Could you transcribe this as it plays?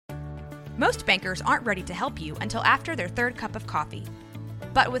Most bankers aren't ready to help you until after their third cup of coffee.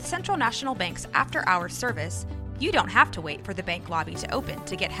 But with Central National Bank's after-hours service, you don't have to wait for the bank lobby to open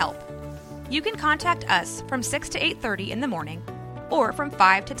to get help. You can contact us from 6 to 8:30 in the morning or from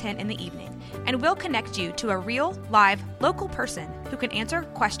 5 to 10 in the evening, and we'll connect you to a real, live, local person who can answer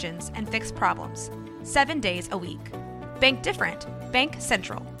questions and fix problems 7 days a week. Bank different. Bank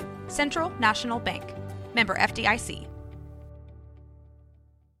Central. Central National Bank. Member FDIC.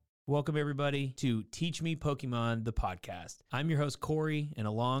 Welcome, everybody, to Teach Me Pokemon, the podcast. I'm your host, Corey, and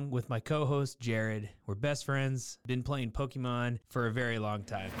along with my co-host, Jared, we're best friends, been playing Pokemon for a very long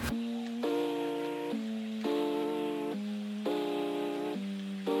time.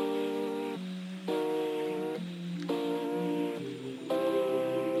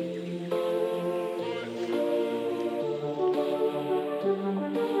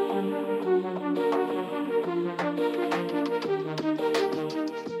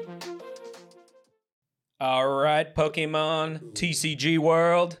 All right, Pokemon TCG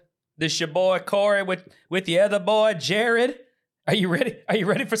world. This your boy Corey with the other boy Jared. Are you ready? Are you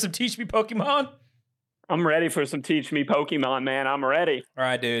ready for some Teach Me Pokemon? I'm ready for some Teach Me Pokemon, man. I'm ready. All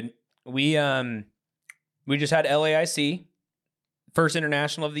right, dude. We just had LAIC, first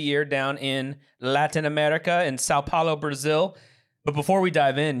international of the year down in Latin America in Sao Paulo, Brazil. But before we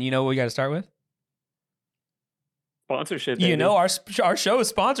dive in, you know what we got to start with? Sponsorship, baby. You know, our show is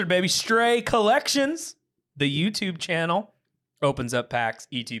sponsored, baby. Stray Collections. The YouTube channel opens up packs,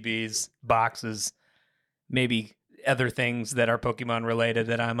 ETBs, boxes, maybe other things that are Pokemon related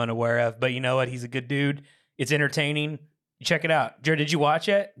that I'm unaware of. But you know what? He's a good dude. It's entertaining. Check it out. Jared, did you watch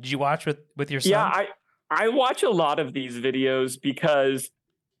it? Did you watch with your son? Yeah, I watch a lot of these videos because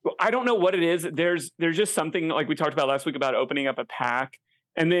I don't know what it is. There's just something like we talked about last week about opening up a pack.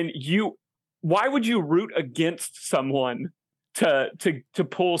 And then why would you root against someone to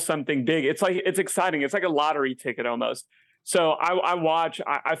pull something big? It's like, it's exciting. It's like a lottery ticket almost. So I watch,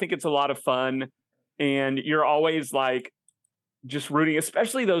 I think it's a lot of fun, and you're always like just rooting,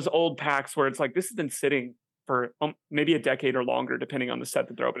 especially those old packs where it's like, this has been sitting for maybe a decade or longer, depending on the set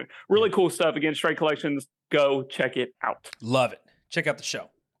that they're opening. Really cool stuff. Again, Stray Collections, go check it out. Love it. Check out the show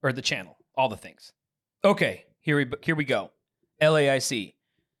or the channel, all the things. Okay, here we go. LAIC.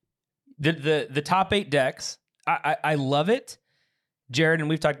 The top 8 decks. I love it. Jared, and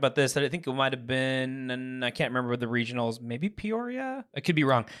we've talked about this, that I think it might have been, and I can't remember the regionals, maybe Peoria? I could be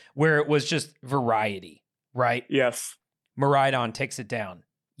wrong, where it was just variety, right? Yes. Miraidon takes it down.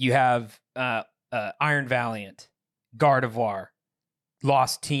 You have Iron Valiant, Gardevoir,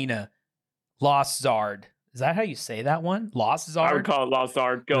 Lost Tina, Lost Zard. Is that how you say that one? Lost Zard? I would call it Lost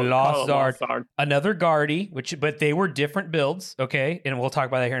Zard. Lost Zard. Another Guardy, but they were different builds, okay? And we'll talk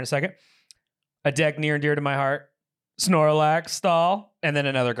about that here in a second. A deck near and dear to my heart. Snorlax, Stall, and then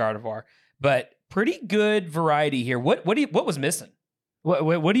another Gardevoir. But pretty good variety here. What was missing? What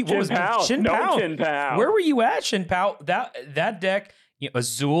was Shin Pao. Where were you at, Shin Pao? That deck,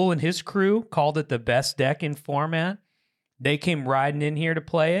 Azul and his crew called it the best deck in format. They came riding in here to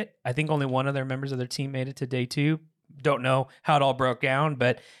play it. I think only one of their members of their team made it to day 2. Don't know how it all broke down,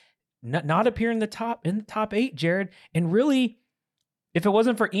 but not appearing in the top 8, Jared. And really, if it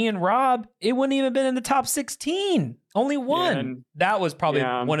wasn't for Ian Robb, it wouldn't even have been in the top 16. Only one. Yeah, that was probably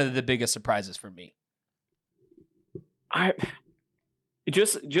one of the biggest surprises for me. I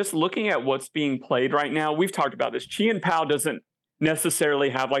just looking at what's being played right now, we've talked about this. Chi and Pao doesn't necessarily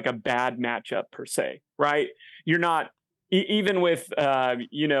have like a bad matchup per se, right? You're not, even with,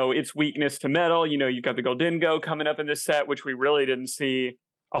 its weakness to metal, you've got the Goldingo coming up in this set, which we really didn't see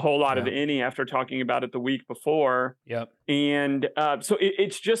a whole lot of any after talking about it the week before. Yep. And so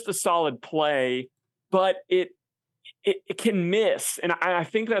it's just a solid play, but it can miss. And I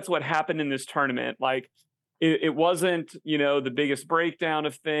think that's what happened in this tournament. Like it wasn't, the biggest breakdown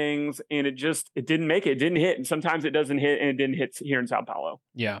of things, and it didn't make it. It didn't hit. And sometimes it doesn't hit, and it didn't hit here in Sao Paulo.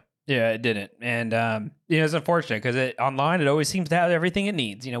 Yeah. Yeah, it didn't. And it's unfortunate because online, it always seems to have everything it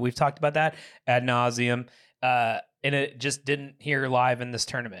needs. We've talked about that ad nauseum. And it just didn't hear live in this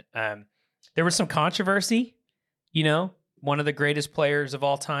tournament. There was some controversy, one of the greatest players of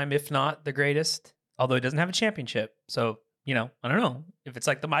all time, if not the greatest, although he doesn't have a championship. So, I don't know if it's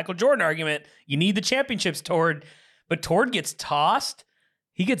like the Michael Jordan argument, you need the championships, Tord, but Tord gets tossed.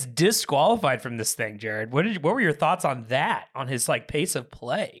 He gets disqualified from this thing, Jared. What were your thoughts on that, on his pace of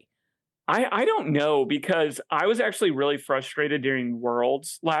play? I don't know, because I was actually really frustrated during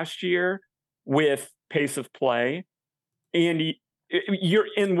Worlds last year with pace of play. And you're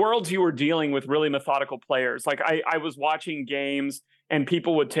in Worlds, you were dealing with really methodical players. Like I was watching games and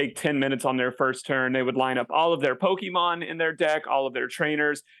people would take 10 minutes on their first turn. They would line up all of their Pokemon in their deck, all of their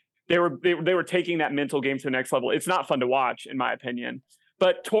trainers. they were taking that mental game to the next level. It's not fun to watch, in my opinion.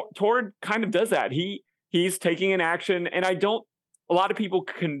 But Tord kind of does that. He's taking an action, and a lot of people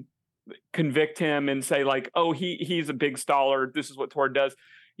can convict him and say like, oh, he's a big staller. This is what Tord does.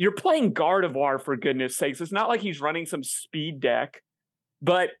 You're playing Gardevoir, for goodness sakes. It's not like he's running some speed deck.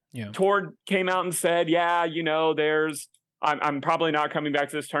 But Tord came out and said, yeah, I'm probably not coming back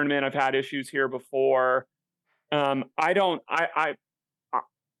to this tournament. I've had issues here before. I don't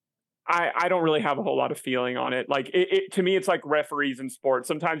really have a whole lot of feeling on it. Like to me, it's like referees in sports.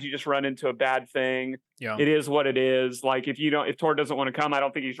 Sometimes you just run into a bad thing. Yeah. It is what it is. Like if Tord doesn't want to come, I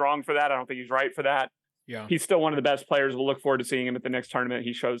don't think he's wrong for that. I don't think he's right for that. Yeah. He's still one of the best players. We'll look forward to seeing him at the next tournament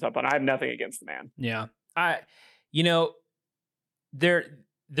he shows up on. I have nothing against the man. Yeah.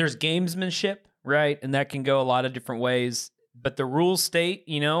 There's gamesmanship, right? And that can go a lot of different ways. But the rules state,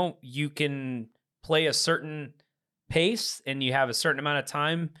 you can play a certain pace and you have a certain amount of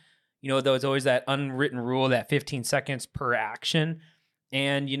time. Though it's always that unwritten rule, that 15 seconds per action.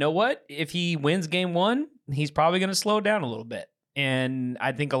 And you know what? If he wins game one, he's probably going to slow down a little bit. And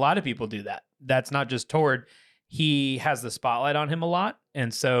I think a lot of people do that. That's not just Tord. He has the spotlight on him a lot.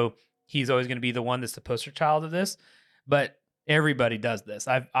 And so he's always going to be the one that's the poster child of this. But everybody does this.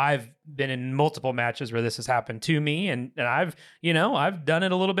 I've been in multiple matches where this has happened to me. And I've done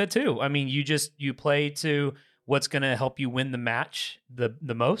it a little bit too. I mean, you play to what's going to help you win the match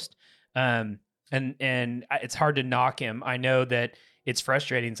the most. And it's hard to knock him. I know that it's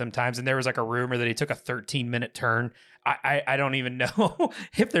frustrating sometimes. And there was like a rumor that he took a 13-minute turn. I don't even know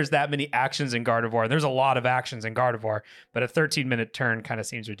if there's that many actions in Gardevoir. There's a lot of actions in Gardevoir, but a 13-minute turn kind of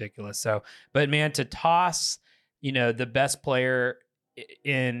seems ridiculous. So, but man, to toss, the best player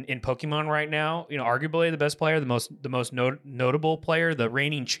in Pokemon right now, arguably the best player, the most notable player, the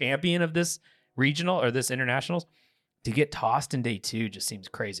reigning champion of this regional or this internationals, to get tossed in day 2 just seems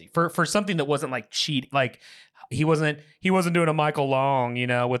crazy for something that wasn't like cheat. Like he wasn't doing a Michael Long,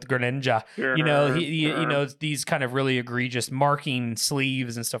 with Greninja, sure. These kind of really egregious marking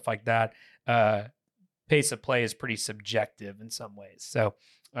sleeves and stuff like that. Pace of play is pretty subjective in some ways. So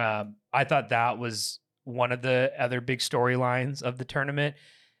I thought that was one of the other big storylines of the tournament.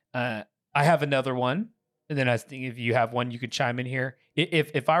 I have another one. And then I think if you have one, you could chime in here.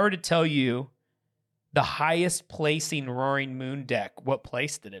 If I were to tell you the highest placing Roaring Moon deck, what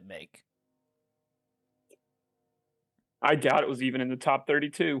place did it make? I doubt it was even in the top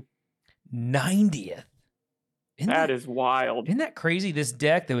 32. 90th. That is wild. Isn't that crazy? This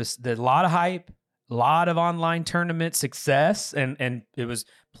deck, there's a lot of hype, a lot of online tournament success, and it was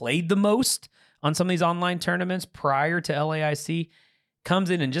played the most on some of these online tournaments prior to LAIC, comes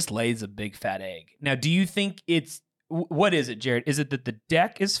in and just lays a big fat egg. Now, do you think what is it, Jared? Is it that the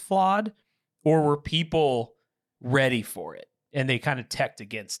deck is flawed, or were people ready for it and they kind of teched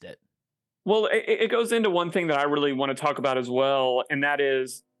against it? Well, it goes into one thing that I really want to talk about as well, and that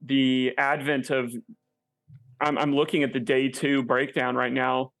is the advent of, I'm looking at the day 2 breakdown right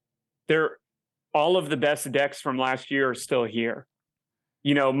now. All of the best decks from last year are still here.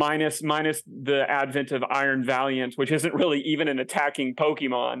 Minus the advent of Iron Valiant, which isn't really even an attacking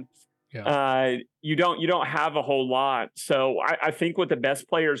Pokemon. Yeah. You don't have a whole lot. So I think what the best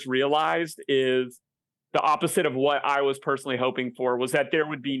players realized is the opposite of what I was personally hoping for, was that there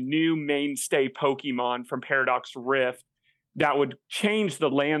would be new mainstay Pokemon from Paradox Rift that would change the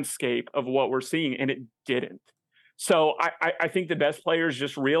landscape of what we're seeing, and it didn't. So I think the best players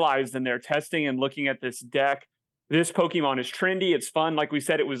just realized in their testing and looking at this deck, this Pokemon is trendy. It's fun. Like we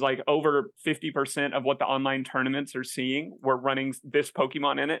said, it was like over 50% of what the online tournaments are seeing were running this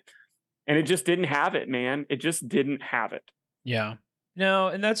Pokemon in it. And it just didn't have it, man. It just didn't have it. Yeah. No,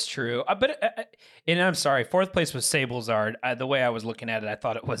 and that's true. And I'm sorry, 4th place was Sablezard. The way I was looking at it, I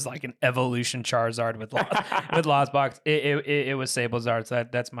thought it was like an evolution Charizard with Lost Box. It was Sablezard, so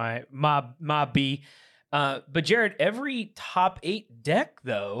that's my B. But Jared, every top 8 deck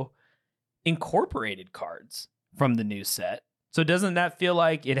though incorporated cards from the new set. So doesn't that feel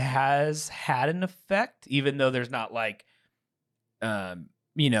like it has had an effect, even though there's not like, an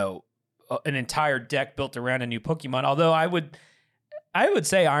entire deck built around a new Pokemon? Although I would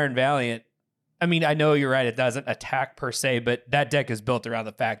say Iron Valiant, I mean, I know you're right, it doesn't attack per se, but that deck is built around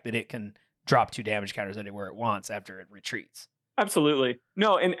the fact that it can drop 2 damage counters anywhere it wants after it retreats. Absolutely.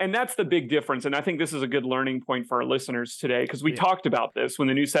 No, and that's the big difference. And I think this is a good learning point for our listeners today, because we talked about this when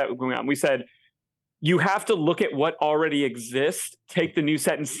the new set was going out. We said, you have to look at what already exists, take the new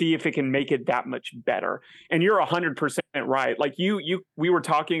set and see if it can make it that much better. And you're 100% right. Like we were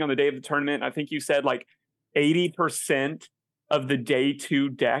talking on the day of the tournament. I think you said like 80% of the day 2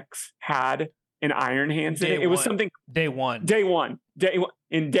 decks had and Iron Hands in Day it. It was one. something Day one.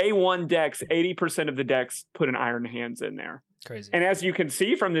 In day one decks, 80% of the decks put an Iron Hands in there. Crazy. And as you can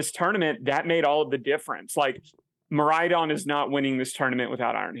see from this tournament, that made all of the difference. Like Maridon is not winning this tournament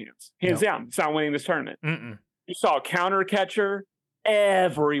without Iron Hands. Hands down, it's not winning this tournament. You saw a counter catcher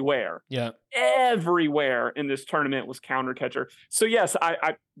everywhere. Yeah. Everywhere in this tournament was counter catcher. So yes,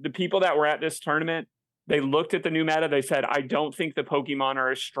 I the people that were at this tournament, they looked at the new meta. They said, I don't think the Pokemon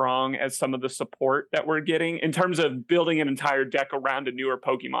are as strong as some of the support that we're getting in terms of building an entire deck around a newer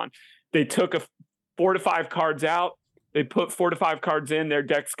Pokemon. They took 4 to 5 cards out. They put 4 to 5 cards in. Their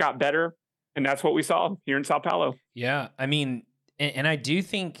decks got better. And that's what we saw here in Sao Paulo. Yeah. I mean, and I do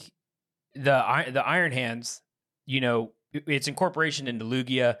think the Iron Hands, you know, its incorporation into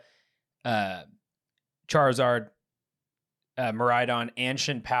Lugia, Charizard, Maridon, and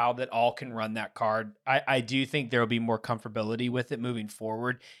Shin Pao that all can run that card. I do think there will be more comfortability with it moving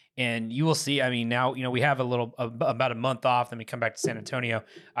forward. And you will see, I mean, now, you know, we have about a month off, then we come back to San Antonio.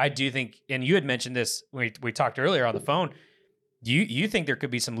 I do think, and you had mentioned this, we talked earlier on the phone, you think there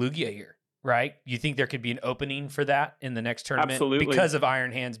could be some Lugia here, right? You think there could be an opening for that in the next tournament? Absolutely. Because of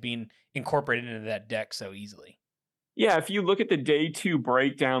Iron Hands being incorporated into that deck so easily. Yeah, if you look at the day 2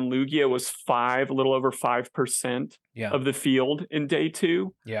 breakdown, Lugia was a little over 5% of the field in day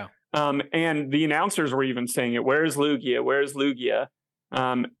 2. Yeah. And the announcers were even saying it. Where's Lugia? Where's Lugia?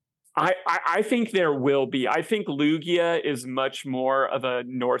 I think there will be. I think Lugia is much more of a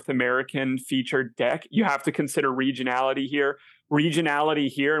North American featured deck. You have to consider regionality here. Regionality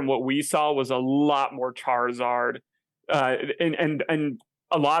here, and what we saw was a lot more Charizard, and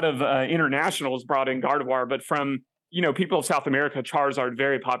a lot of internationals brought in Gardevoir, but from people of South America, Charizard,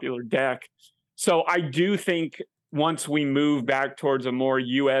 very popular deck. So I do think once we move back towards a more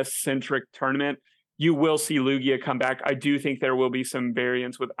US-centric tournament, you will see Lugia come back. I do think there will be some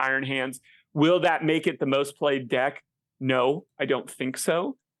variance with Iron Hands. Will that make it the most played deck? No, I don't think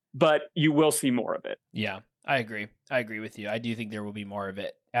so. But you will see more of it. Yeah, I agree. I agree with you. I do think there will be more of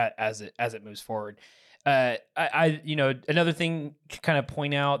it as it moves forward. Another thing to kind of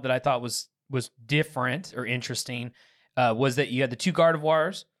point out that I thought was different or interesting was that you had the 2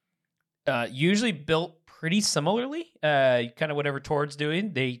 Gardevoirs, usually built pretty similarly, kind of whatever Tord's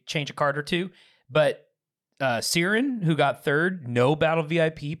doing. They change a card or two. But Siren, who got 3rd, no Battle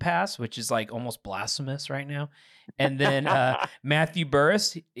VIP pass, which is like almost blasphemous right now. And then Matthew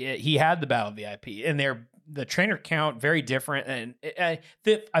Burris, he had the Battle VIP, and the trainer count very different. And I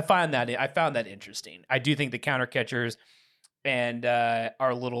found that interesting. I do think the counter catchers and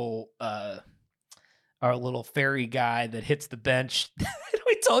our little fairy guy that hits the bench.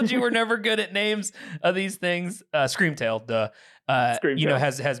 We told you we're never good at names of these things. Screamtail,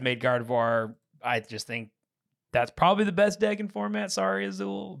 has made Gardevoir. I just think that's probably the best deck in format. Sorry,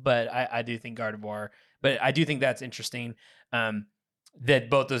 Azul, but I do think Gardevoir. But I do think that's interesting that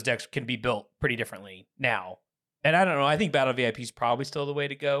both those decks can be built pretty differently now. And I don't know. I think Battle VIP is probably still the way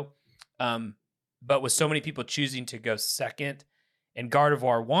to go. But with so many people choosing to go second, and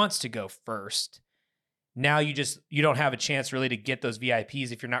Gardevoir wants to go first, now you don't have a chance really to get those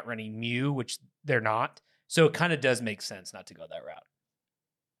VIPs if you're not running Mew, which they're not. So it kind of does make sense not to go that route.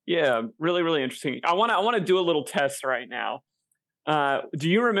 Yeah, really, really interesting. I want to do a little test right now. Do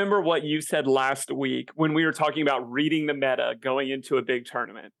you remember what you said last week when we were talking about reading the meta going into a big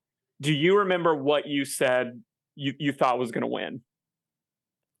tournament? Do you remember what you said you thought was going to win?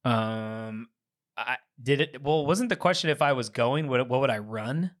 Wasn't the question if I was going, what would I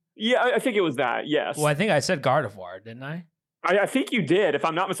run? Yeah, I think it was that. Yes. Well, I think I said Gardevoir, didn't I? I think you did, if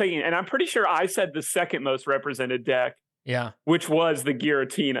I'm not mistaken. And I'm pretty sure I said the second most represented deck. Yeah. Which was the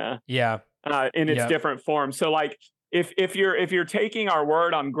Giratina. Yeah. In its different form. So like if you're taking our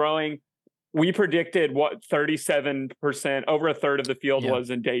word on growing, we predicted 37%, over a third of the field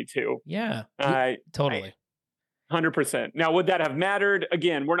was in day 2. Yeah. Totally. 100%. Now, would that have mattered?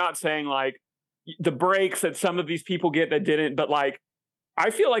 Again, we're not saying like the breaks that some of these people get that didn't, but like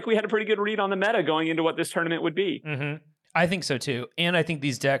I feel like we had a pretty good read on the meta going into what this tournament would be. Mm-hmm. I think so too. And I think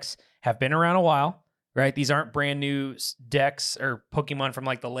these decks have been around a while. Right? These aren't brand new decks or Pokemon from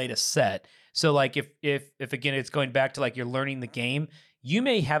like the latest set. So like if again, it's going back to like you're learning the game, you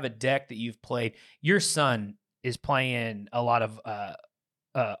may have a deck that you've played. Your son is playing a lot of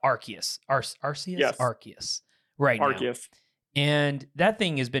Arceus. Arceus? Yes. Arceus. Right now. Arceus. And that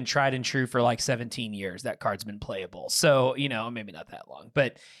thing has been tried and true for like 17 years. That card's been playable. So, maybe not that long.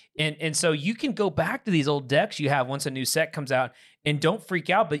 But and so you can go back to these old decks you have once a new set comes out and don't freak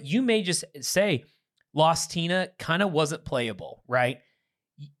out, but you may just say, Lost Tina kind of wasn't playable, right?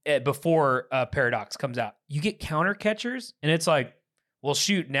 Before Paradox comes out. You get counter catchers, and it's like, well,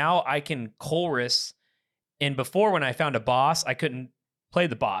 shoot, now I can Colress. And before, when I found a boss, I couldn't play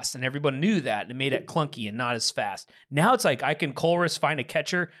the boss, and everyone knew that, and it made it clunky and not as fast. Now it's like I can Colress, find a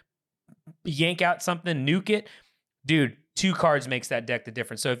catcher, yank out something, nuke it. Dude, 2 cards makes that deck the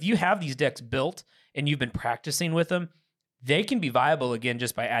difference. So if you have these decks built and you've been practicing with them, they can be viable again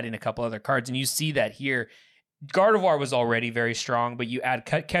just by adding a couple other cards. And you see that here. Gardevoir was already very strong, but you add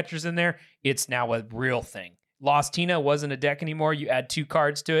catchers in there, it's now a real thing. Lost Tina wasn't a deck anymore. You add 2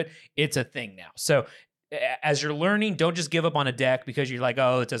 cards to it, it's a thing now. So as you're learning, don't just give up on a deck because you're like,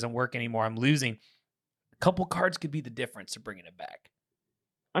 oh, it doesn't work anymore, I'm losing. A couple cards could be the difference to bringing it back.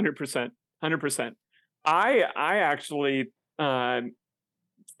 100%. 100%. I actually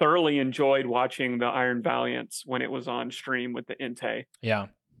thoroughly enjoyed watching the Iron Valiants when it was on stream with the Entei. Yeah.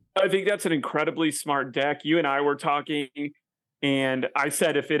 I think that's an incredibly smart deck. You and I were talking, and I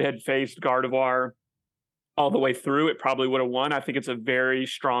said if it had faced Gardevoir all the way through, it probably would have won. I think it's a very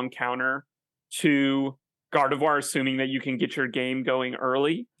strong counter to Gardevoir, assuming that you can get your game going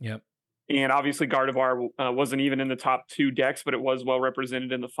early. Yep. And obviously Gardevoir wasn't even in the top 2 decks, but it was well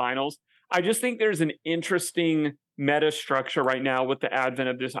represented in the finals. I just think there's an interesting meta structure right now with the advent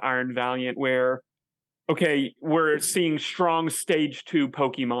of this Iron Valiant where, okay, we're seeing strong stage 2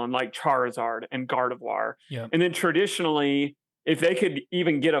 Pokemon like Charizard and Gardevoir. Yep. And then traditionally, if they could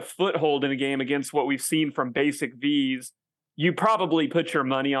even get a foothold in a game against what we've seen from basic Vs, you probably put your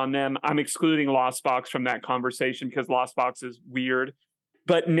money on them. I'm excluding Lost Box from that conversation because Lost Box is weird.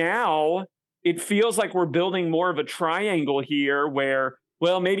 But now it feels like we're building more of a triangle here where,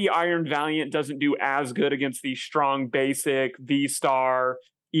 well, maybe Iron Valiant doesn't do as good against these strong basic V-Star,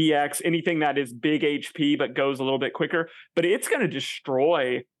 EX, anything that is big HP but goes a little bit quicker. But it's going to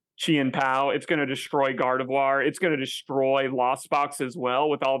destroy Chien Pao. It's going to destroy Gardevoir. It's going to destroy Lost Box as well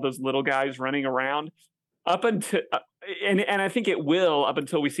with all those little guys running around. Up until and I think it will up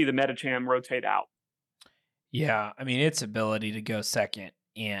until we see the Metacham rotate out. Yeah, I mean, its ability to go second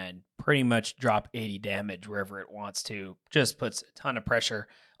and pretty much drop 80 damage wherever it wants to just puts a ton of pressure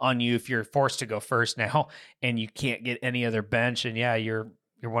on you if you're forced to go first now and you can't get any other bench. And yeah, you're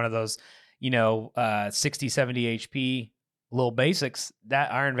one of those, 60, 70 HP little basics.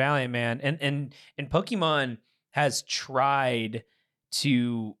 That Iron Valiant, man. And Pokemon has tried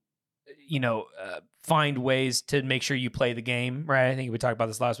to, find ways to make sure you play the game, right? I think we talked about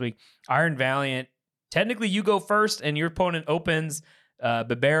this last week. Iron Valiant, technically you go first and your opponent opens,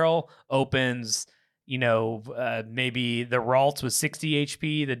 Bibarel opens, maybe the Ralts with 60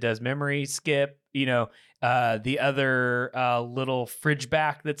 HP that does memory skip, the other little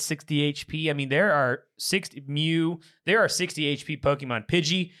Fridgeback that's 60 HP. I mean, there are 60 Mew, there are 60 HP Pokemon.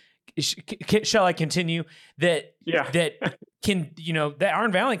 Pidgey, shall I continue? That can, that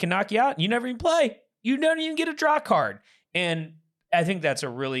Iron Valiant can knock you out and you never even play. You don't even get a draw card. And I think that's a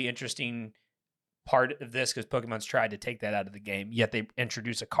really interesting part of this because Pokemon's tried to take that out of the game, yet they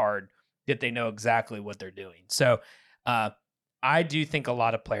introduce a card that they know exactly what they're doing. So I do think a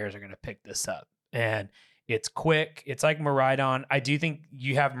lot of players are going to pick this up. And it's quick. It's like Miraidon. I do think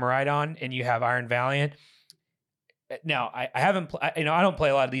you have Miraidon and you have Iron Valiant. Now, I haven't, I don't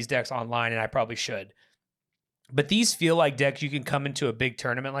play a lot of these decks online, and I probably should. But these feel like decks you can come into a big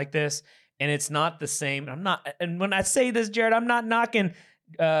tournament like this, and it's not the same. And when I say this, Jared, I'm not knocking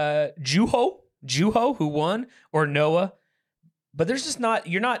Juho, who won, or Noah. But there's just not,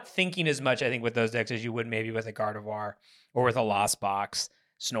 you're not thinking as much, I think, with those decks as you would maybe with a Gardevoir or with a Lost Box,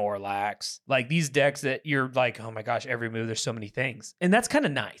 Snorlax. Like these decks that you're like, oh my gosh, every move, there's so many things. And that's kind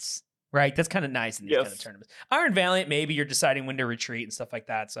of nice. Right, that's kind of nice in these kind of tournaments. Iron Valiant, maybe you're deciding when to retreat and stuff like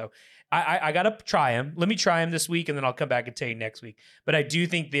that. So I gotta try him. Let me try him this week, and then I'll come back and tell you next week. But I do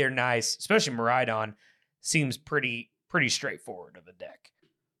think they're nice, especially Miraidon. Seems pretty straightforward of a deck.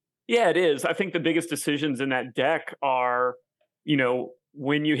 Yeah, it is. I think the biggest decisions in that deck are,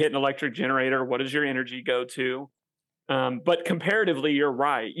 when you hit an electric generator, what does your energy go to? But comparatively, you're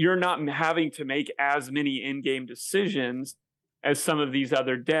right. You're not having to make as many in-game decisions as some of these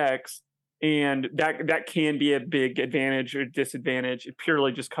other decks, and that can be a big advantage or disadvantage. It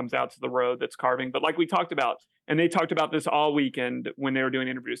purely just comes out to the road that's carving. But like we talked about, and they talked about this all weekend when they were doing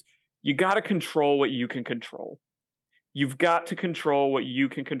interviews, you got to control what you can control. You've got to control what you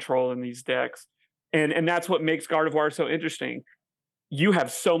can control in these decks, and that's what makes Gardevoir so interesting. You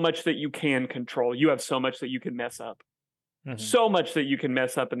have so much that you can control. You have so much that you can mess up. Mm-hmm. So much that you can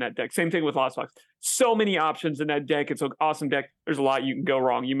mess up in that deck. Same thing with Lost Box. So many options in that deck. It's an awesome deck. There's a lot you can go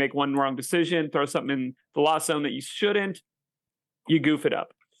wrong. You make one wrong decision, throw something in the lost zone that you shouldn't, you goof it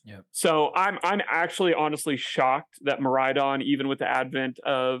up. Yep. So I'm actually honestly shocked that Miraidon, even with the advent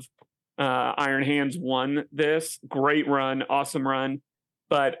of Iron Hands, won this. Great run, awesome run.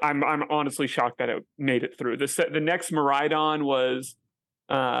 but I'm honestly shocked that it made it through. The next Miraidon was,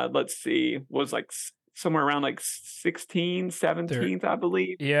 let's see, was like somewhere around like 16th, 17th, I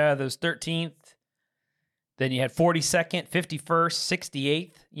believe. Yeah, those 13th. Then you had 42nd,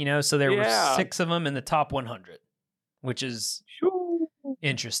 51st, 68th, so there were 6 of them in the top 100, which is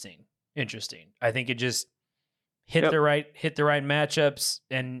interesting. I think it just hit the right matchups,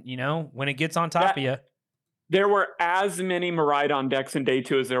 and when it gets on top of you. There were as many Miraidon decks in day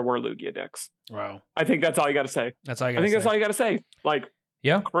 2 as there were Lugia decks. Wow. I think that's all you got to say. That's all you got to say. Like,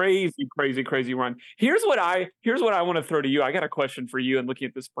 yeah, crazy run. Here's what I want to throw to you. I got a question for you. And looking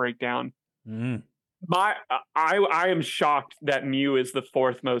at this breakdown, I am shocked that Mew is the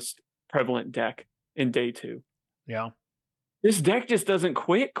 4th most prevalent deck in day 2. Yeah, this deck just doesn't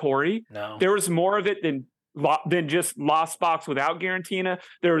quit, Corey. No, there was more of it than just Lost Box without Garantina.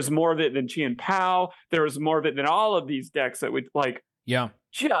 There was more of it than Chi and Pao. There was more of it than all of these decks that would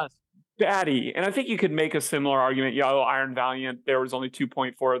just batty. And I think you could make a similar argument. Iron Valiant, there was only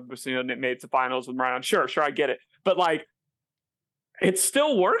 2.4 of the and it made it to finals with Miraidon. Sure, I get it. But it's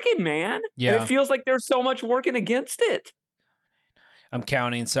still working, man. Yeah. And it feels like there's so much working against it. I'm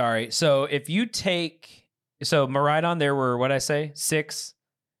counting, sorry. So if you take Miraidon, there were 6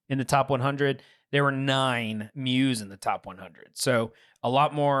 in the top 100. There were 9 Mews in the top 100. So a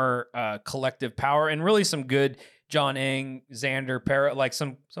lot more collective power, and really some good John Eng, Xander, Parrot, like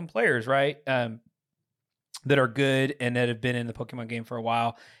some players, right? That are good and that have been in the Pokemon game for a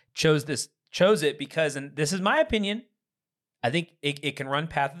while. Chose it because, and this is my opinion, I think it can run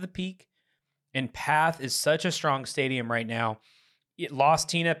Path of the Peak, and Path is such a strong stadium right now. It lost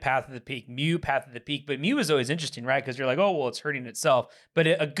Tina, Path of the Peak, Mew, Path of the Peak, but Mew is always interesting, right? Because you're like, oh, well, it's hurting itself. But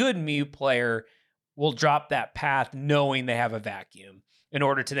a good Mew player will drop that path knowing they have a vacuum in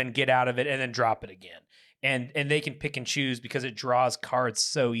order to then get out of it and then drop it again. And they can pick and choose because it draws cards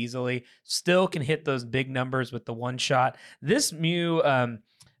so easily. Still can hit those big numbers with the one shot. This Mew,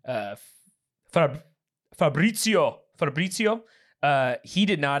 Fabrizio, he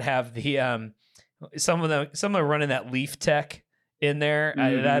did not have the some of them running that leaf tech in there.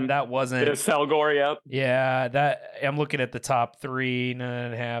 That wasn't the Selgor, yep. Yeah, that I'm looking at the top 3,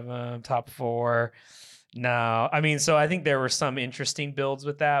 none have them. Top 4, no. I mean, so I think there were some interesting builds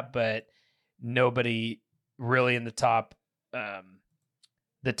with that, but nobody really in the top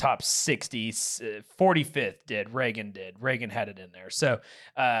 60, 45th did. Reagan had it in there. So,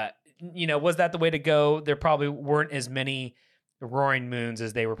 was that the way to go? There probably weren't as many Roaring Moons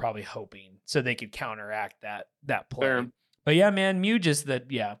as they were probably hoping, so they could counteract that play. Fair. But yeah, man, Mew just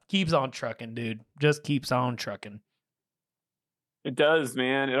keeps on trucking, dude. Just keeps on trucking. It does,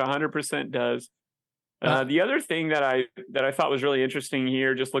 man. It 100% does. The other thing that I thought was really interesting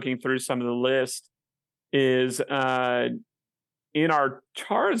here, just looking through some of the list, is in our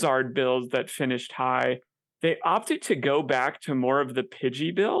Charizard builds that finished high, they opted to go back to more of the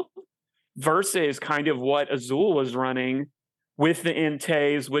Pidgey build versus kind of what Azul was running with the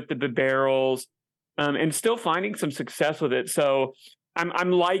Entei's, with the Bibarels, and still finding some success with it. So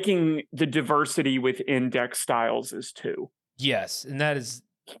I'm liking the diversity within deck styles as too. Yes, and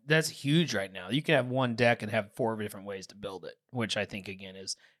that's huge right now. You can have one deck and have 4 different ways to build it, which I think again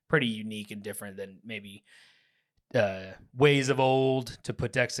is pretty unique and different than maybe ways of old to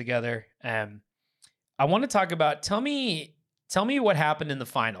put decks together. I want to talk about tell me what happened in the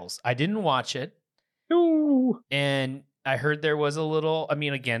finals. I didn't watch it. Ooh. And I heard there was a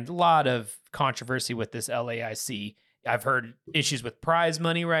lot of controversy with this LAIC. I've heard issues with prize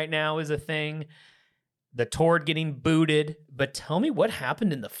money right now is a thing. The Tord getting booted. But tell me what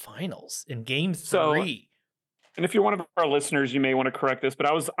happened in the finals in game 3. And if you're one of our listeners, you may want to correct this, but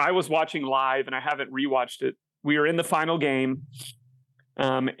I was watching live and I haven't rewatched it. We were in the final game,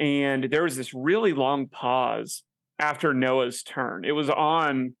 and there was this really long pause after Noah's turn. It was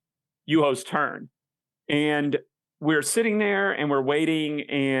on Yuho's turn. And we're sitting there and we're waiting,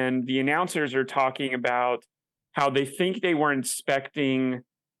 and the announcers are talking about how they think they were inspecting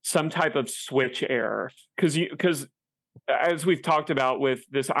some type of switch error. Because as we've talked about with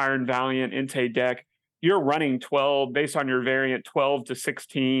this Iron Valiant Entei deck, you're running 12, based on your variant, 12 to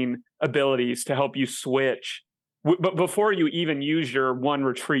 16 abilities to help you switch. But before you even use your one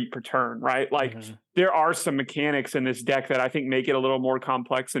retreat per turn, right? There are some mechanics in this deck that I think make it a little more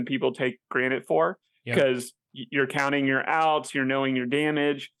complex than people take granted for. Because you're counting your outs, you're knowing your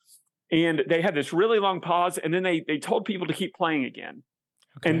damage. And they had this really long pause, and then they told people to keep playing again.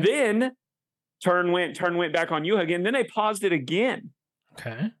 Okay. And then turn went back on Yuho again. Then they paused it again.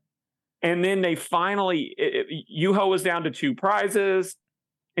 Okay. And then they finally, Yuho was down to 2 prizes.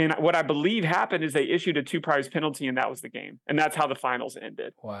 And what I believe happened is they issued a 2-prize penalty, and that was the game. And that's how the finals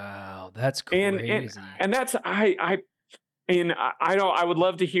ended. Wow, that's crazy. And that's I would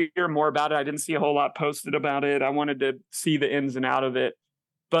love to hear more about it. I didn't see a whole lot posted about it. I wanted to see the ins and out of it.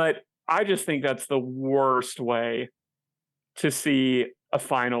 But I just think that's the worst way to see a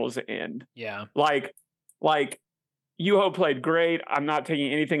finals end. Yeah. Like Yuho played great. I'm not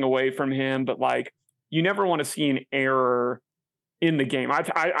taking anything away from him, but like, you never want to see an error in the game.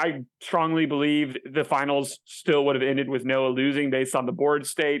 I strongly believe the finals still would have ended with Noah losing based on the board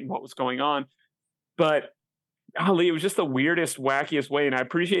state and what was going on. But golly, it was just the weirdest, wackiest way. And I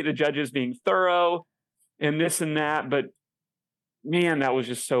appreciate the judges being thorough and this and that, but man, that was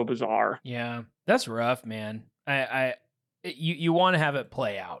just so bizarre. Yeah, that's rough, man. You want to have it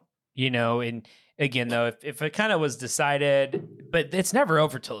play out, and again, though, if it kind of was decided, but it's never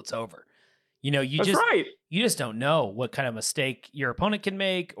over till it's over. You just don't know what kind of mistake your opponent can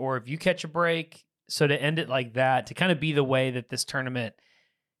make, or if you catch a break. So to end it like that, to kind of be the way that this tournament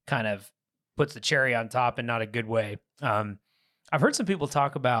kind of puts the cherry on top in not a good way. I've heard some people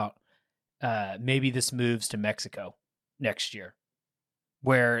talk about maybe this moves to Mexico next year,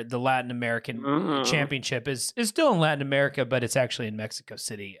 where the Latin American championship is still in Latin America, but it's actually in Mexico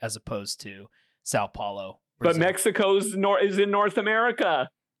City as opposed to Sao Paulo, Brazil. But Mexico's is in North America.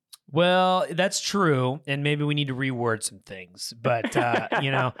 Well, that's true, and maybe we need to reword some things. But a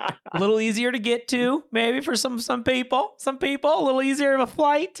little easier to get to, maybe for some people. Some people, a little easier of a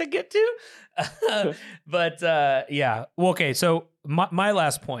flight to get to. But yeah, well, okay. So my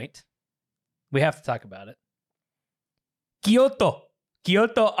last point, we have to talk about it. Kyoto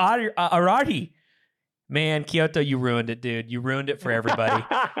Arahi. Man, Kyoto, you ruined it, dude. You ruined it for everybody.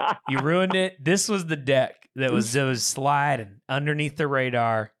 You ruined it. This was the deck that was sliding underneath the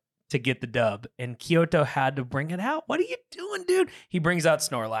radar to get the dub, and Kyoto had to bring it out. What are you doing, dude? He brings out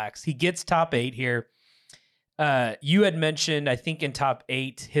Snorlax. He gets top 8 here. You had mentioned, I think in top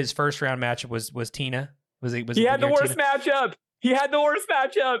 8, his first round matchup was Tina. He had the worst matchup. He had the worst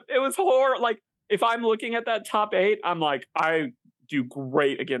matchup. It was horrible. Like, if I'm looking at that top 8, I'm like, I do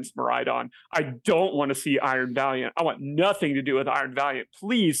great against Miraidon. I don't want to see Iron Valiant. I want nothing to do with Iron Valiant.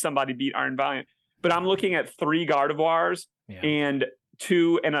 Please, somebody beat Iron Valiant. But I'm looking at 3 Gardevoirs and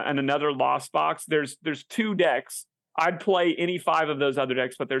 2 and another Lost Box. There's 2 decks. I'd play any 5 of those other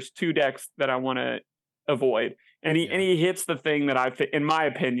decks, but there's 2 decks that I want to avoid. And he hits the thing that in my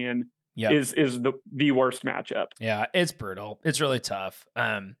opinion, is the worst matchup. Yeah, it's brutal. It's really tough.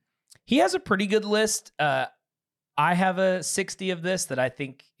 He has a pretty good list. I have a 60 of this that I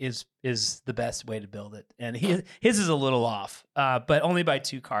think is the best way to build it. And his is a little off, but only by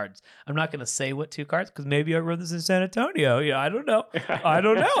 2 cards. I'm not going to say what 2 cards because maybe I wrote this in San Antonio. Yeah, I don't know.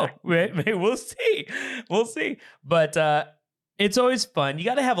 Maybe we'll see. We'll see. But it's always fun. You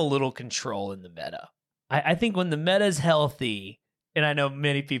got to have a little control in the meta. I think when the meta is healthy, and I know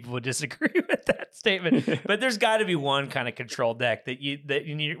many people would disagree with that statement, but there's got to be one kind of control deck that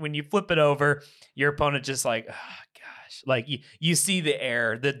when you flip it over, your opponent just like, oh gosh, like you see the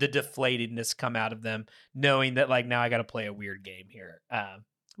air, the deflatedness come out of them, knowing that like now I got to play a weird game here.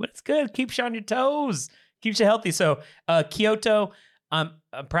 But it's good, keeps you on your toes, keeps you healthy. So Kyoto, I'm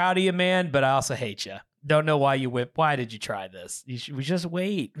proud of you, man, but I also hate you. Don't know why you whip. Why did you try this? We just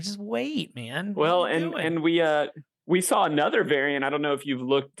wait. Just wait, man. Well, and we saw another variant. I don't know if you've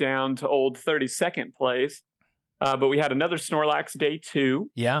looked down to old 32nd place, but we had another Snorlax day 2.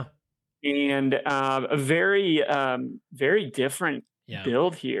 Yeah. And a very, very different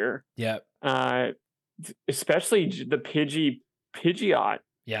build here. Yeah. Especially the Pidgeot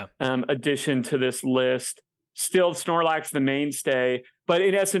addition to this list. Still Snorlax the mainstay, but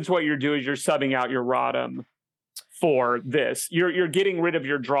in essence, what you're doing is you're subbing out your Rotom for this. You're getting rid of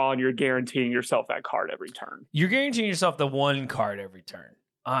your draw and you're guaranteeing yourself that card every turn. You're guaranteeing yourself the 1 card every turn.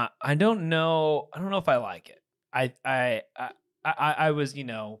 I don't know if I like it. I was,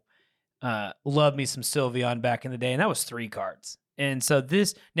 love me some Sylveon back in the day, and that was 3 cards. And so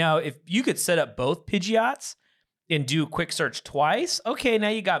now if you could set up both Pidgeots and do quick search twice, okay, now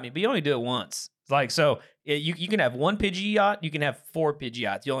you got me, but you only do it once. Like, so you can have 1 Pidgeot, you can have 4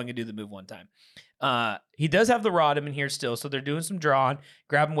 Pidgeots. You only can do the move 1 time. He does have the Rotom in here still, so they're doing some drawing,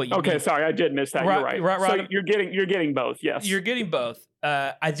 grabbing what you need. Okay, sorry, I did miss that. You're right. So you're getting both, yes. You're getting both.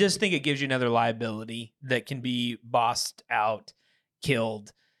 I just think it gives you another liability that can be bossed out,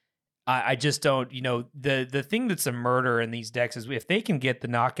 killed. I just don't, the thing that's a murder in these decks is if they can get the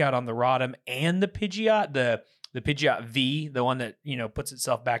knockout on the Rotom and the Pidgeot, the Pidgeot V, the one that, puts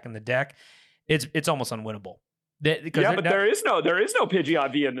itself back in the deck, it's almost unwinnable. But there is no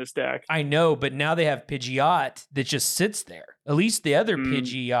Pidgeot V in this deck. I know, but now they have Pidgeot that just sits there. At least the other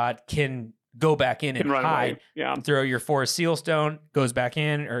Pidgeot can go back in and hide. Yeah. Throw your Forest Seal Stone, goes back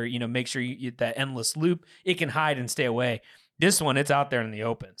in, or make sure you get that endless loop. It can hide and stay away. This one, it's out there in the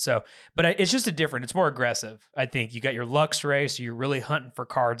open. So, but it's just it's more aggressive. I think you got your Luxray, so you're really hunting for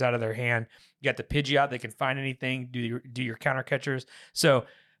cards out of their hand. You got the Pidgeot that can find anything, do your counter catchers. So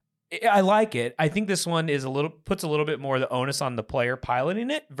I like it. I think this one puts a little bit more of the onus on the player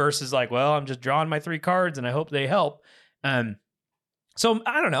piloting it versus like, well, I'm just drawing my 3 cards and I hope they help. So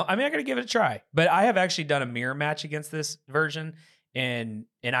I don't know. I mean, I got to give it a try, but I have actually done a mirror match against this version and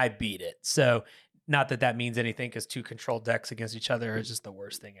I beat it. So not that means anything, because 2 controlled decks against each other is just the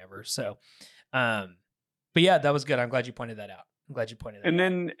worst thing ever. So, but yeah, that was good. I'm glad you pointed that out. And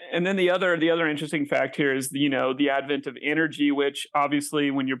then the other interesting fact here is, the advent of energy, which obviously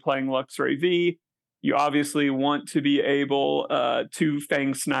when you're playing Luxray V, you obviously want to be able to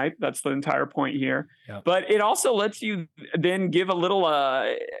Fang Snipe. That's the entire point here. Yep. But it also lets you then give a little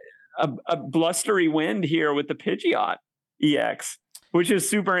a blustery wind here with the Pidgeot EX, which is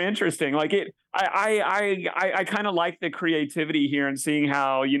super interesting. Like I kind of like the creativity here and seeing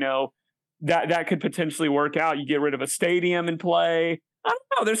how, that could potentially work out. You get rid of a stadium and play. I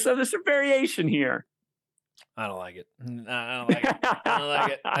don't know. There's some variation here. I don't like it. I don't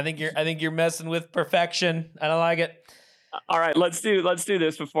like it. I think you're messing with perfection. I don't like it. All right, let's do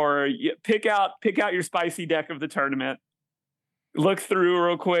this before you pick out your spicy deck of the tournament. Look through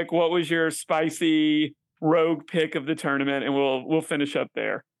real quick. What was your spicy rogue pick of the tournament, and we'll finish up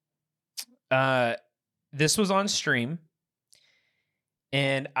there. This was on stream.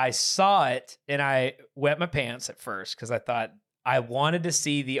 And I saw it, and I wet my pants at first because I thought I wanted to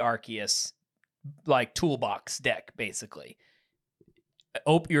see the Arceus like toolbox deck, basically.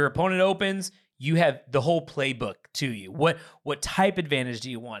 Your opponent opens, you have the whole playbook to you. What type advantage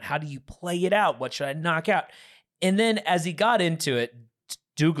do you want? How do you play it out? What should I knock out? And then as he got into it,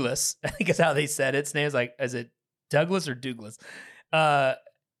 Douglas, I think is how they said it. Its name is like, is it Douglas or Douglas?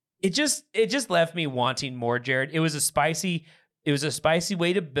 It just left me wanting more, Jared. It was a spicy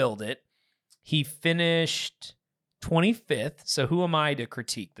way to build it. He finished 25th. So who am I to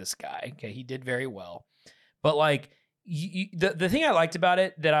critique this guy? Okay, he did very well. But like the thing I liked about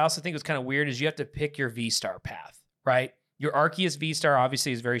it that I also think was kind of weird is you have to pick your V-Star path, right? Your Arceus V-Star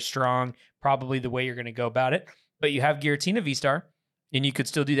obviously is very strong, probably the way you're going to go about it. But you have Giratina V-Star, and you could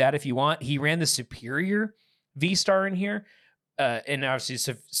still do that if you want. He ran the Superior V-Star in here. And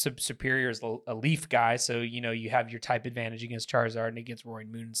obviously Superior is a leaf guy, so you have your type advantage against Charizard and against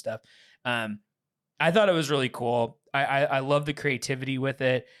Roaring Moon and stuff. I thought it was really cool. I love the creativity with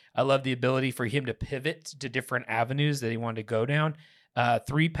it. I love the ability for him to pivot to different avenues that he wanted to go down.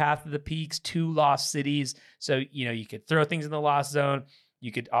 3 Path of the Peaks, 2 Lost Cities. So you could throw things in the Lost Zone.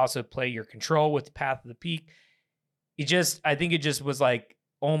 You could also play your control with Path of the Peak. I think it just was like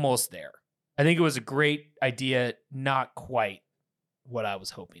almost there. I think it was a great idea, not quite what I was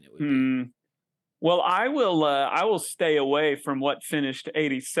hoping it would be. Well, I will stay away from what finished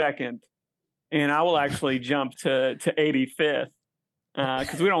 82nd, and I will actually jump to 85th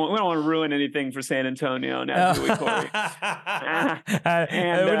because we don't want to ruin anything for San Antonio now, do we, Corey?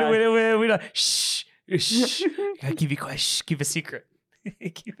 We don't. Shh. Gotta keep you quiet. Shh, keep a secret.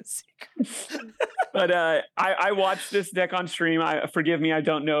 Keep a secret. But I watched this deck on stream. Forgive me, I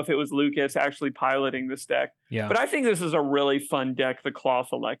don't know if it was Lucas actually piloting this deck. Yeah. But I think this is a really fun deck, the Cloth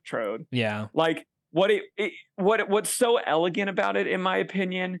Electrode. Yeah. Like what's so elegant about it, in my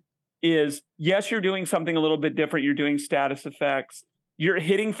opinion, is yes, you're doing something a little bit different. You're doing status effects. You're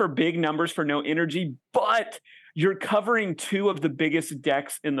hitting for big numbers for no energy, but you're covering 2 of the biggest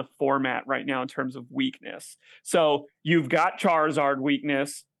decks in the format right now in terms of weakness. So you've got Charizard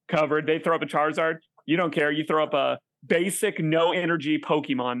weakness covered. They throw up a Charizard. You don't care. You throw up a basic no energy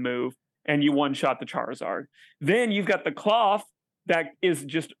Pokemon move and you one-shot the Charizard. Then you've got the Cloth that is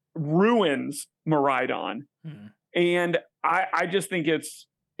just ruins Miraidon. And I just think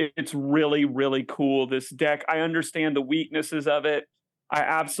it's really, really cool, this deck. I understand the weaknesses of it. I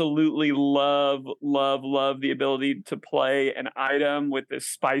absolutely love the ability to play an item with this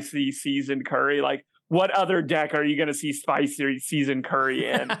spicy seasoned curry. Like, what other deck are you going to see spicy seasoned curry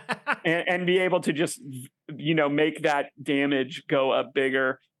in and be able to just, make that damage go up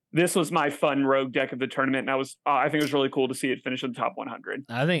bigger? This was my fun rogue deck of the tournament, and I think it was really cool to see it finish in the top 100.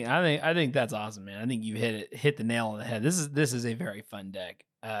 I think that's awesome, man. I think you hit the nail on the head. This is a very fun deck.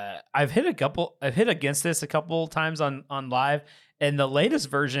 I've hit against this a couple times on live, and the latest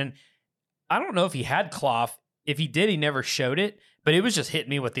version, I don't know if he had Cloth if he did, he never showed it, but it was just hitting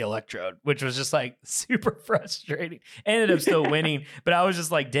me with the electrode, which was just like super frustrating. Ended up still winning, but I was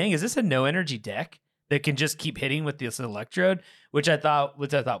just like, dang, is this a no energy deck that can just keep hitting with this electrode? Which I thought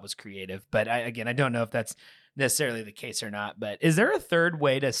was creative, but I don't know if that's necessarily the case or not. But is there a third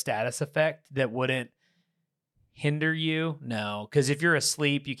way to status effect that wouldn't hinder you? No, because if you're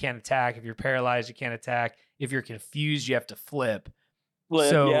asleep, you can't attack. If you're paralyzed, you can't attack. If you're confused, you have to flip.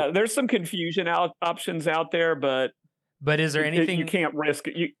 So, yeah, there's some confusion options out there, but is there anything you can't risk?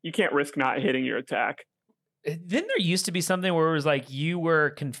 You can't risk not hitting your attack. Didn't there used to be something where it was like you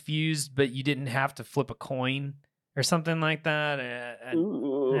were confused, but you didn't have to flip a coin or something like that? I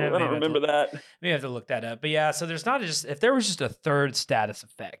don't remember that. Maybe I have to look that up. But yeah, so there's not just, if there was just a third status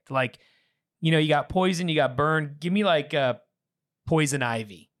effect, like, you know, you got poison, you got burn. Give me like poison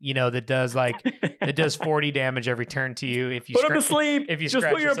ivy, you know, that does like it does 40 damage every turn to you if you put him to sleep. If you just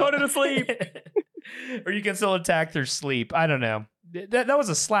put your opponent to sleep, or you can still attack through sleep. I don't know. That was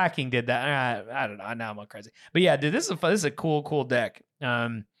a slacking did that. I don't know. Now I'm all crazy. But yeah, dude, this is a cool deck.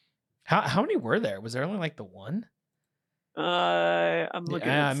 How many were there? Was there only like the one? I'm looking.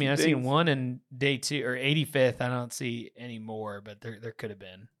 Yeah, I mean, I've seen one in day 2 or 85th. I don't see any more, but there could have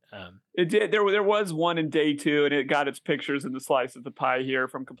been. It did. There was one in day 2, and it got its pictures in the slice of the pie here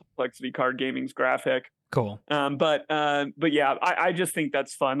from Complexity Card Gaming's graphic. Cool. But yeah, I just think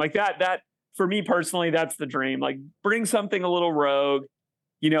that's fun. Like that for me personally, that's the dream. Like bring something a little rogue,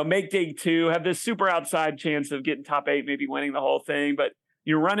 you know, make day 2, have this super outside chance of getting top 8, maybe winning the whole thing, but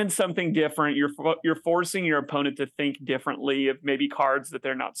you're running something different. You're forcing your opponent to think differently of maybe cards that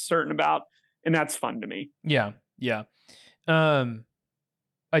they're not certain about, and that's fun to me. Yeah.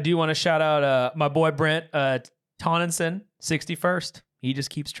 I do want to shout out my boy Brent Tonninson, 61st. He just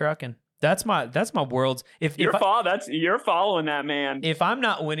keeps trucking. That's my worlds. You're following that man. If I'm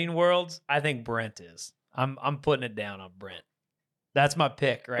not winning worlds, I think Brent is. I'm putting it down on Brent. That's my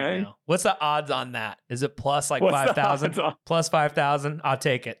pick right now. What's the odds on that? Is it plus like 5,000? Plus 5,000? I'll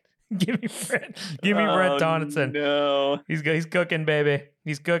take it. Give me Brent. Give me Brent Tonninson. No, he's cooking, baby.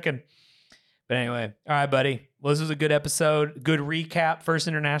 He's cooking. But anyway, all right, buddy. Well, this was a good episode. Good recap. First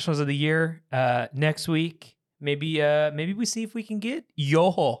internationals of the year. Next week, maybe we see if we can get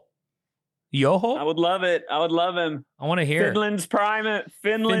Yoho. I would love it. I would love him. I want to hear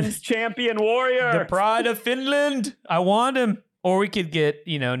Finland's champion warrior, the pride of Finland. I want him. Or we could get,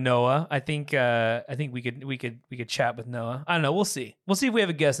 you know, Noah. I think we could chat with Noah. I don't know. We'll see. We'll see if we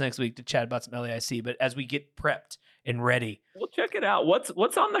have a guest next week to chat about some LAIC. But as we get prepped and ready, we'll check it out. What's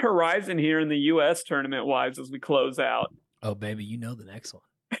on the horizon here in the U.S. tournament wise as we close out? Oh, baby, you know the next one.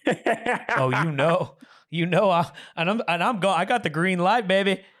 Oh, you know. I'm going. I got the green light,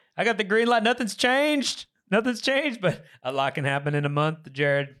 baby. I got the green light. Nothing's changed, but a lot can happen in a month,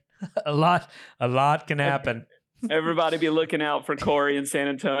 Jared. A lot can happen. Everybody be looking out for Corey in San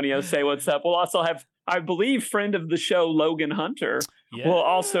Antonio. Say what's up. We'll also have, I believe, friend of the show, Logan Hunter, will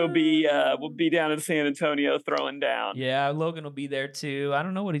also be down in San Antonio throwing down. Yeah, Logan will be there too. I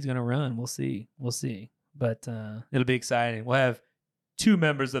don't know what he's going to run. We'll see. But it'll be exciting. We'll have 2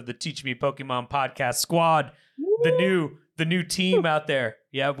 members of the Teach Me Pokemon podcast squad. Woo! The new team out there.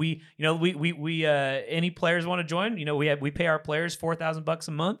 Yeah, we any players want to join? You know, we pay our players $4,000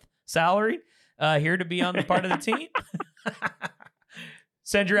 a month salary. Here to be on the part of the team.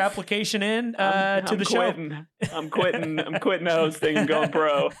 Send your application in to the show. I'm quitting the hosting and going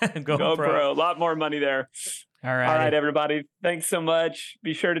pro. Go pro. A lot more money there. All right, everybody. Thanks so much.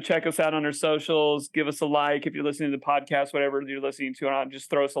 Be sure to check us out on our socials. Give us a like if you're listening to the podcast, whatever you're listening to. Just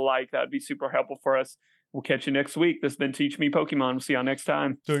throw us a like. That would be super helpful for us. We'll catch you next week. This has been Teach Me Pokemon. We'll see y'all next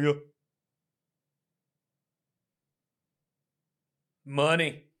time. See ya.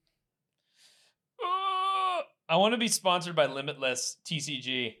 Money. I want to be sponsored by Limitless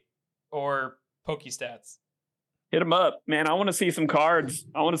TCG or Pokestats. Hit them up, man. I want to see some cards.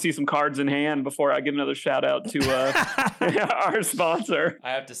 I want to see some cards in hand before I give another shout out to our sponsor.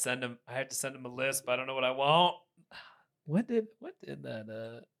 I have to send him a list, but I don't know what I want. What did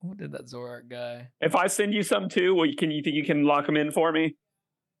that Zoroark guy? If I send you some too, you think you can lock them in for me?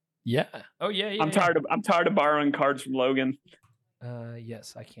 Yeah. Oh yeah. I'm tired of borrowing cards from Logan.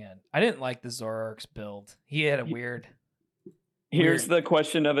 Yes, I can. I didn't like the Zoroark's build. He had a weird. Here's the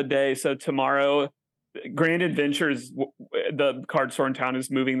question of a day. So tomorrow, Grand Adventures, the card store in town,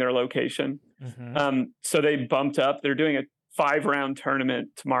 is moving their location. Mm-hmm. So they bumped up. They're doing a 5-round tournament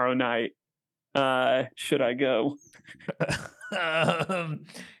tomorrow night. Should I go?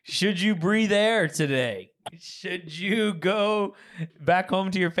 Should you breathe air today? Should you go back home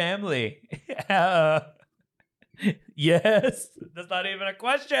to your family? Yes, that's not even a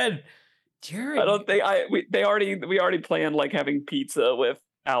question. Jared, I don't think we already planned like having pizza with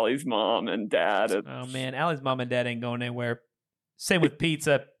Allie's mom and dad. Oh man, Allie's mom and dad ain't going anywhere. Same with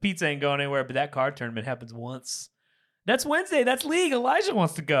pizza. Pizza ain't going anywhere, but that card tournament happens once. That's Wednesday. That's league. Elijah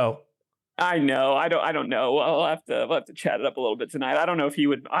wants to go. I know. I don't know. We'll have to chat it up a little bit tonight. I don't know if he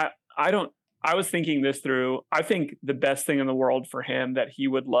would. I was thinking this through. I think the best thing in the world for him that he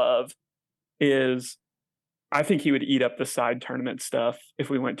would love is, I think he would eat up the side tournament stuff if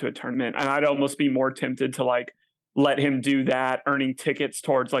we went to a tournament. And I'd almost be more tempted to like let him do that, earning tickets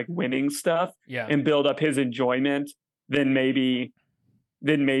towards like winning stuff and build up his enjoyment than maybe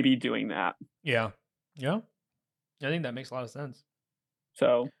doing that. Yeah. Yeah. I think that makes a lot of sense.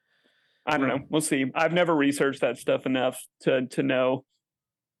 So I don't know. We'll see. I've never researched that stuff enough to know.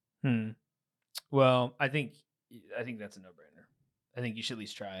 Well, I think that's a no-brainer. I think you should at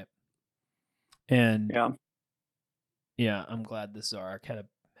least try it. And yeah, I'm glad this Zark had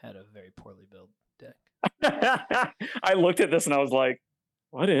a very poorly built deck. I looked at this and I was like,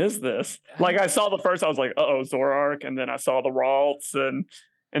 what is this? Like I saw the first, I was like, Zorark, and then I saw the Ralts, and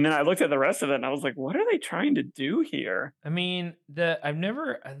then I looked at the rest of it and I was like, what are they trying to do here? I mean, that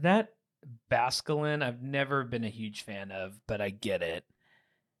Basculin I've never been a huge fan of, but I get it.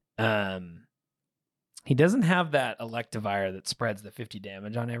 He doesn't have that Electivire that spreads the 50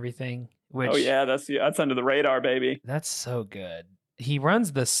 damage on everything. Which, that's under the radar, baby. That's so good. He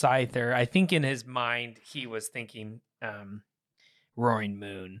runs the Scyther. I think in his mind he was thinking Roaring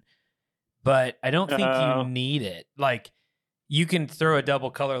Moon, but I don't think you need it. Like you can throw a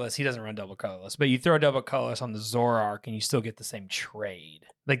double colorless. He doesn't run double colorless, but you throw a double colorless on the Zorark and you still get the same trade.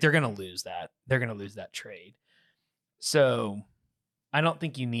 Like they're going to lose that. They're going to lose that trade. So I don't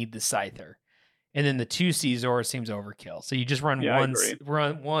think you need the Scyther. And then the 2 Caesar seems overkill. So you just run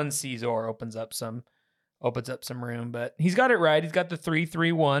one Caesar, opens up some room. But he's got it right. He's got the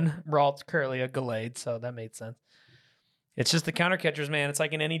 3/3/1 Ralt Curlia Gallade, so that made sense. It's just the counter catchers, man. It's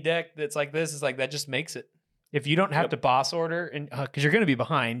like in any deck that's like this, is like that just makes it. If you don't have to boss order, and because you're going to be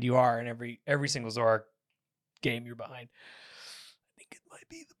behind, you are in every single Zorark game you're behind. I think it might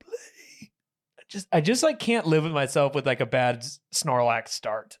be the play. I just like can't live with myself with like a bad Snorlax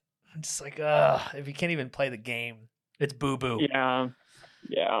start. I'm just like, if you can't even play the game, it's boo-boo. Yeah.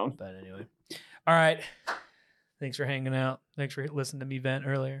 But anyway. All right. Thanks for hanging out. Thanks for listening to me vent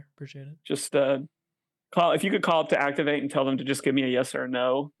earlier. Appreciate it. Just call, if you could call up to activate and tell them to just give me a yes or a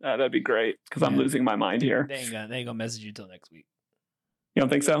no, that'd be great, because I'm losing my mind here. They ain't gonna message you till next week. You don't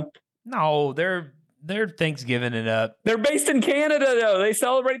think so? No, they're Thanksgiving it up. They're based in Canada, though. They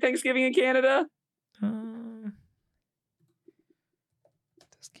celebrate Thanksgiving in Canada.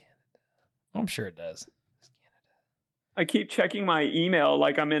 I'm sure it does. I keep checking my email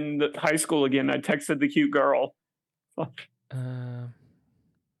like I'm in the high school again. I texted the cute girl.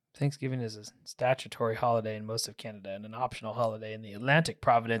 Thanksgiving is a statutory holiday in most of Canada and an optional holiday in the Atlantic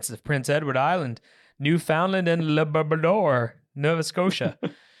province of Prince Edward Island, Newfoundland, and Labrador, Nova Scotia,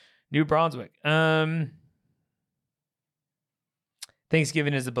 New Brunswick.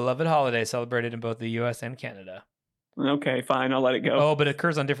 Thanksgiving is a beloved holiday celebrated in both the U.S. and Canada. Okay, fine. I'll let it go. Oh, but it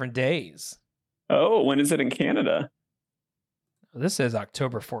occurs on different days. Oh, when is it in Canada? This says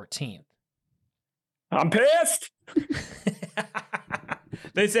October 14th. I'm pissed.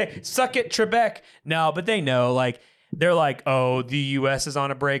 They say, suck it, Trebek. No, but they know, like, they're like, oh, the U.S. is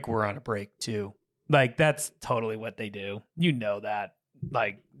on a break. We're on a break, too. Like, that's totally what they do. You know that.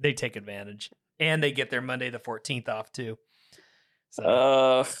 Like, they take advantage. And they get their Monday the 14th off, too.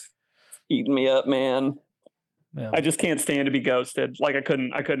 So. Eating me up, man. Yeah. I just can't stand to be ghosted. Like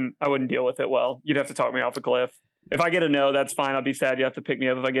I wouldn't deal with it well. You'd have to talk me off a cliff. If I get a no, that's fine. I'll be sad. You have to pick me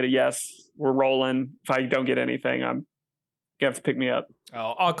up. If I get a yes, we're rolling. If I don't get anything, you have to pick me up.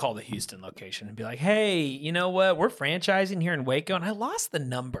 Oh, I'll call the Houston location and be like, hey, you know what? We're franchising here in Waco, and I lost the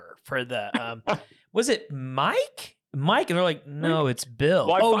number for the, was it Mike? Mike? And they're like, no, it's Bill.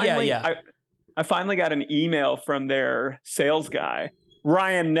 Well, I finally got an email from their sales guy,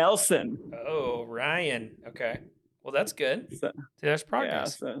 Ryan Nelson. Oh, Ryan. Okay. Well, that's good. So, there's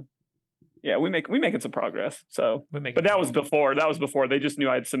progress. Yeah, we making some progress. So, but that was before. They just knew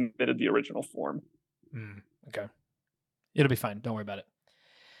I had submitted the original form. Okay. It'll be fine. Don't worry about it.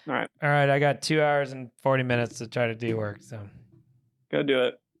 All right. I got 2 hours and 40 minutes to try to do work. So go do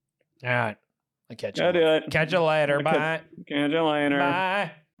it. All right. I'll catch you. Go do it. Catch you later. Bye. Catch you later.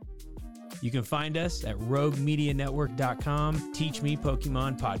 Bye. You can find us at roguemedianetwork.com. Teach Me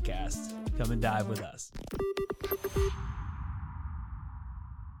Pokemon Podcast. Come and dive with us.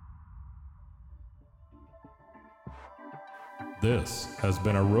 This has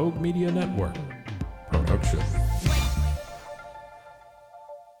been a Rogue Media Network production.